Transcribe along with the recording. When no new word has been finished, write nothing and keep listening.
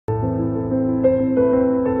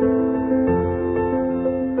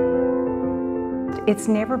it's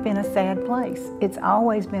never been a sad place. It's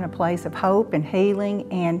always been a place of hope and healing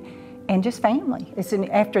and just family.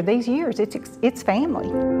 After these years, it's family.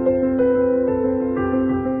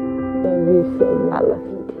 I love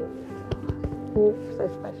you too. You're so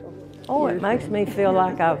special. Oh, it makes me feel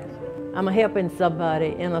like I'm helping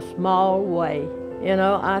somebody in a small way. You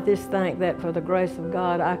know, I just think that for the grace of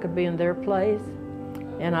God, I could be in their place,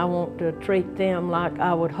 and I want to treat them like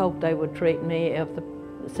I would hope they would treat me if the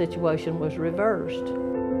situation was reversed.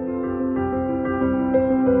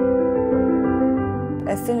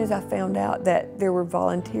 As soon as I found out that there were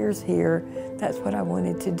volunteers here, that's what I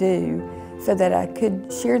wanted to do, so that I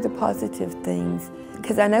could share the positive things,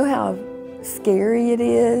 because I know how scary it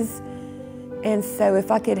is. And so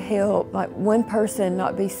if I could help like one person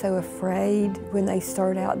not be so afraid when they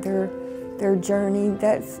start out their journey,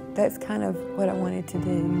 that's kind of what I wanted to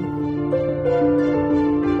do.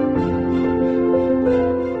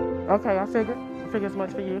 Okay, I figured as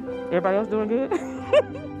much for you. Everybody else doing good?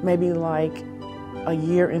 Maybe like a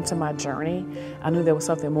year into my journey, I knew there was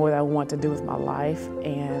something more that I wanted to do with my life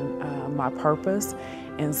and my purpose.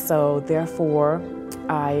 And so therefore,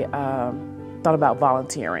 I thought about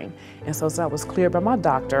volunteering. And so I was cleared by my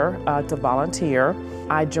doctor to volunteer.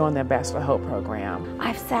 I joined the Ambassador Hope program.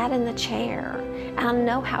 I've sat in the chair, and I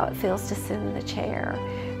know how it feels to sit in the chair.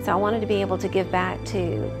 So I wanted to be able to give back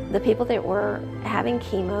to the people that were having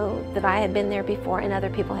chemo, that I had been there before, and other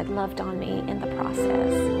people had loved on me in the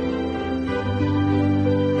process.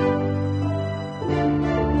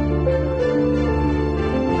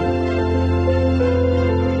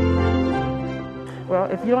 Well,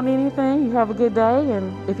 if you don't need anything, you have a good day,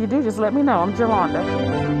 and if you do, just let me know. I'm Jolanda.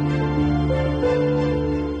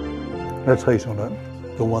 I'll tell you something,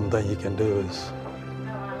 the one thing you can do is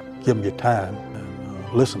give them your time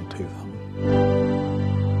and listen to them.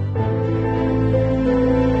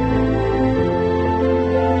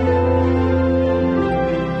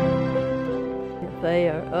 If they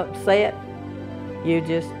are upset, you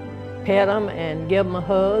just pet them and give them a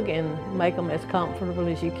hug and make them as comfortable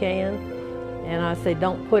as you can. And I say,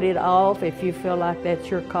 don't put it off. If you feel like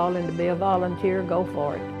that's your calling to be a volunteer, go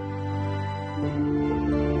for it.